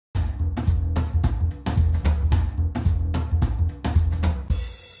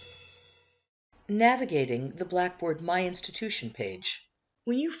Navigating the Blackboard My Institution page.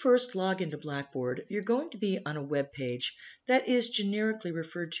 When you first log into Blackboard, you're going to be on a web page that is generically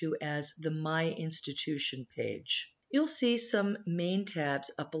referred to as the My Institution page. You'll see some main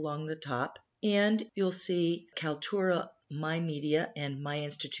tabs up along the top, and you'll see Kaltura, My Media, and My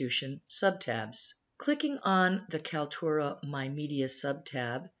Institution subtabs. Clicking on the Kaltura My Media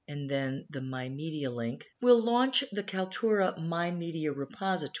subtab and then the My Media link will launch the Kaltura My Media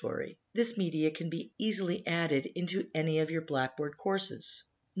repository. This media can be easily added into any of your Blackboard courses.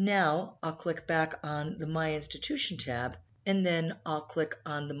 Now I'll click back on the My Institution tab and then I'll click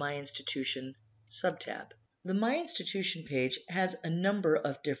on the My Institution subtab. The My Institution page has a number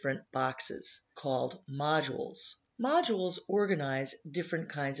of different boxes called modules. Modules organize different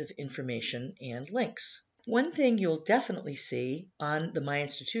kinds of information and links. One thing you'll definitely see on the My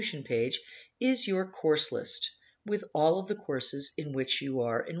Institution page is your course list with all of the courses in which you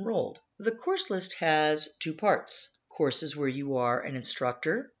are enrolled. The course list has two parts: courses where you are an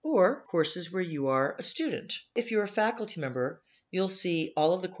instructor or courses where you are a student. If you're a faculty member, you'll see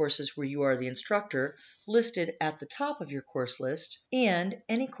all of the courses where you are the instructor listed at the top of your course list, and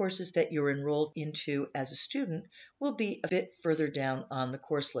any courses that you're enrolled into as a student will be a bit further down on the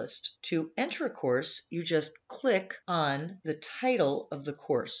course list. To enter a course, you just click on the title of the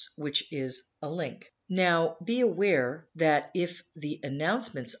course, which is a link. Now, be aware that if the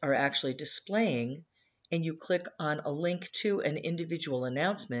announcements are actually displaying and you click on a link to an individual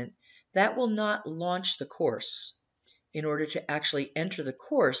announcement, that will not launch the course. In order to actually enter the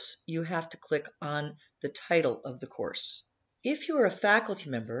course, you have to click on the title of the course. If you're a faculty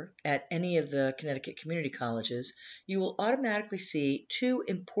member at any of the Connecticut community colleges, you will automatically see two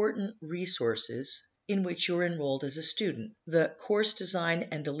important resources in which you're enrolled as a student: the Course Design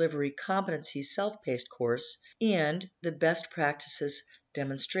and Delivery Competencies Self-Paced course and the Best Practices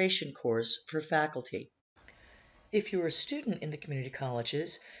Demonstration course for faculty. If you're a student in the community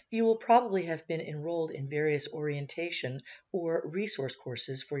colleges, you will probably have been enrolled in various orientation or resource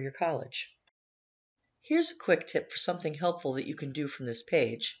courses for your college. Here's a quick tip for something helpful that you can do from this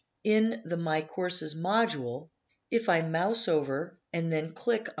page. In the My Courses module, if I mouse over and then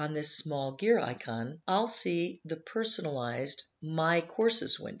click on this small gear icon, I'll see the personalized My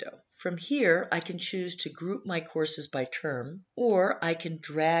Courses window. From here, I can choose to group my courses by term, or I can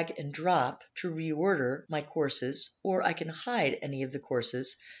drag and drop to reorder my courses, or I can hide any of the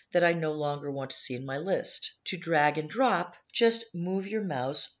courses that I no longer want to see in my list. To drag and drop, just move your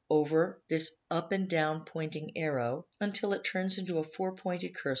mouse over this up and down pointing arrow until it turns into a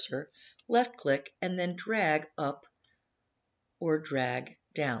four-pointed cursor, left click, and then drag up or drag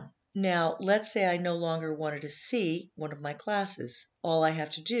down. Now, let's say I no longer wanted to see one of my classes. All I have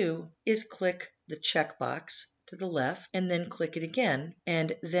to do is click the checkbox to the left and then click it again.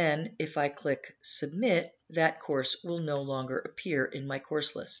 And then if I click Submit, that course will no longer appear in my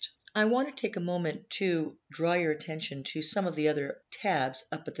course list. I want to take a moment to draw your attention to some of the other tabs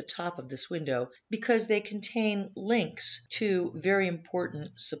up at the top of this window because they contain links to very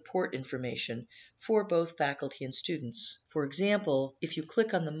important support information for both faculty and students. For example, if you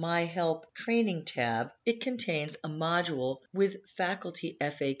click on the My Help Training tab, it contains a module with faculty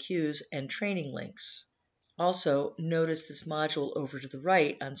FAQs and training links. Also, notice this module over to the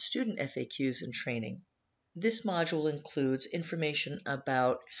right on student FAQs and training. This module includes information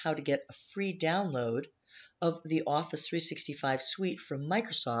about how to get a free download of the Office 365 suite from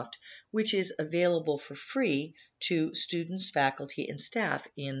Microsoft, which is available for free to students, faculty, and staff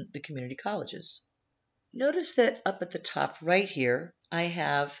in the community colleges. Notice that up at the top right here, I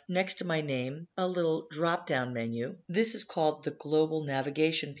have, next to my name, a little drop-down menu. This is called the Global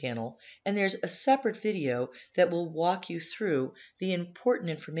Navigation Panel, and there's a separate video that will walk you through the important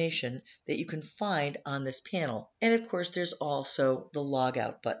information that you can find on this panel. And of course, there's also the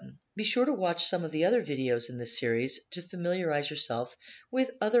Logout button. Be sure to watch some of the other videos in this series to familiarize yourself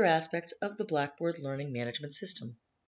with other aspects of the Blackboard Learning Management System.